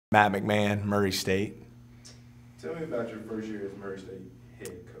Matt McMahon, Murray State. Tell me about your first year as Murray State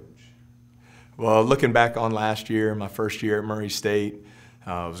head coach. Well, looking back on last year, my first year at Murray State, it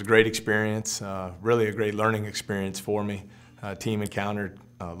was a great experience, really a great learning experience for me. Team encountered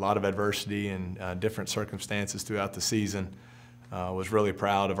a lot of adversity and different circumstances throughout the season. Was really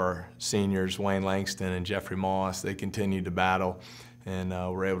proud of our seniors, Wayne Langston and Jeffrey Moss. They continued to battle and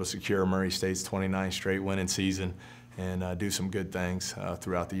were able to secure Murray State's 29th straight winning season and do some good things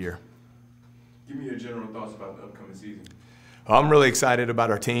throughout the year. Give me your general thoughts about the upcoming season. I'm really excited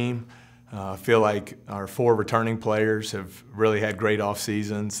about our team. I feel like our 4 returning players have really had great off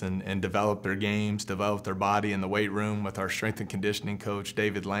seasons and developed their games, developed their body in the weight room with our strength and conditioning coach,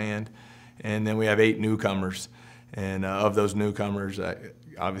 David Land. And then we have 8 newcomers. And of those newcomers,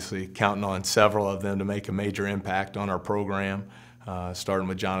 obviously counting on several of them to make a major impact on our program, starting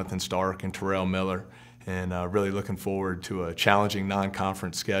with Jonathan Stark and Terrell Miller. And really looking forward to a challenging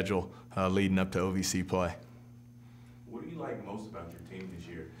non-conference schedule leading up to OVC play. What do you like most about your team this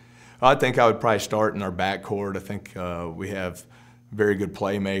year? I think I would probably start in our backcourt. I think we have very good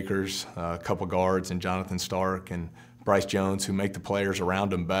playmakers, a couple guards, and Jonathan Stark and Bryce Jones, who make the players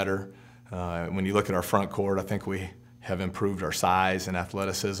around them better. When you look at our front court, I think we have improved our size and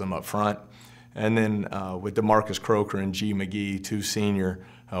athleticism up front. And then with DeMarcus Croker and G. McGee, 2 senior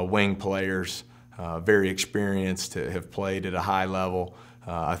wing players, very experienced, have played at a high level.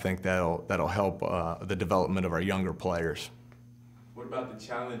 I think that'll help the development of our younger players. What about the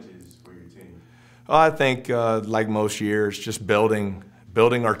challenges for your team? I think, like most years, just building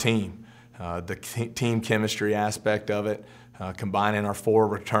our team, the team chemistry aspect of it, combining our 4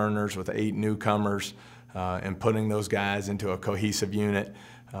 returners with 8 newcomers, and putting those guys into a cohesive unit,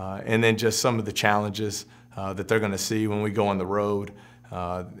 and then just some of the challenges that they're going to see when we go on the road.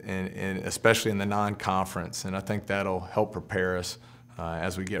 And especially in the non-conference, and I think that'll help prepare us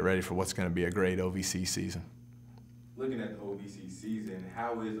as we get ready for what's going to be a great OVC season. Looking at the OVC season,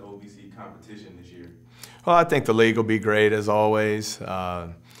 how is OVC competition this year? Well, I think the league will be great as always. You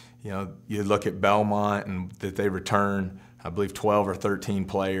know, you look at Belmont and that they return, I believe, 12 or 13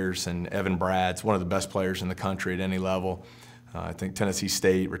 players, and Evan Brad's one of the best players in the country at any level. I think Tennessee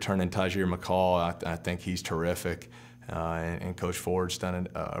State returning Tajir McCall, I think he's terrific. And Coach Ford's done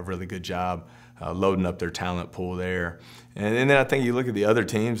a really good job loading up their talent pool there. And then I think you look at the other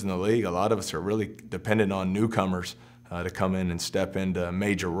teams in the league, a lot of us are really dependent on newcomers to come in and step into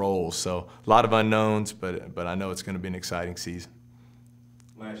major roles. So a lot of unknowns, but I know it's going to be an exciting season.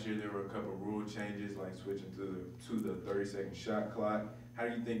 Last year there were a couple of rule changes, like switching to the 30-second shot clock. How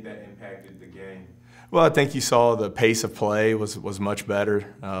do you think that impacted the game? Well, I think you saw the pace of play was much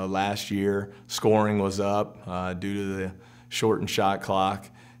better last year. Scoring was up due to the shortened shot clock.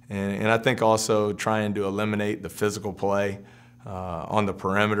 And I think also trying to eliminate the physical play on the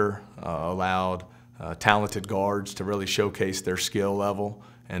perimeter allowed talented guards to really showcase their skill level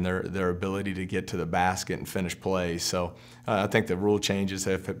and their ability to get to the basket and finish plays. So I think the rule changes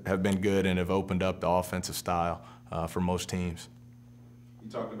have been good and have opened up the offensive style for most teams. You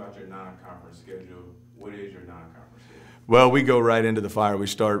talked about your non-conference schedule. What is your non-conference schedule? Well, we go right into the fire. We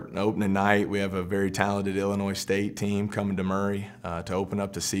start opening night. We have a very talented Illinois State team coming to Murray to open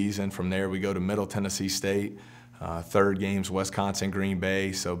up the season. From there, we go to Middle Tennessee State. 3rd game's Wisconsin, Green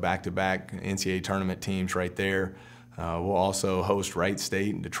Bay, so back-to-back NCAA tournament teams right there. We'll also host Wright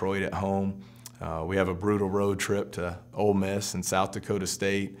State and Detroit at home. We have a brutal road trip to Ole Miss and South Dakota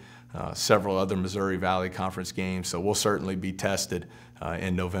State, several other Missouri Valley Conference games, so we'll certainly be tested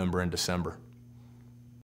in November and December.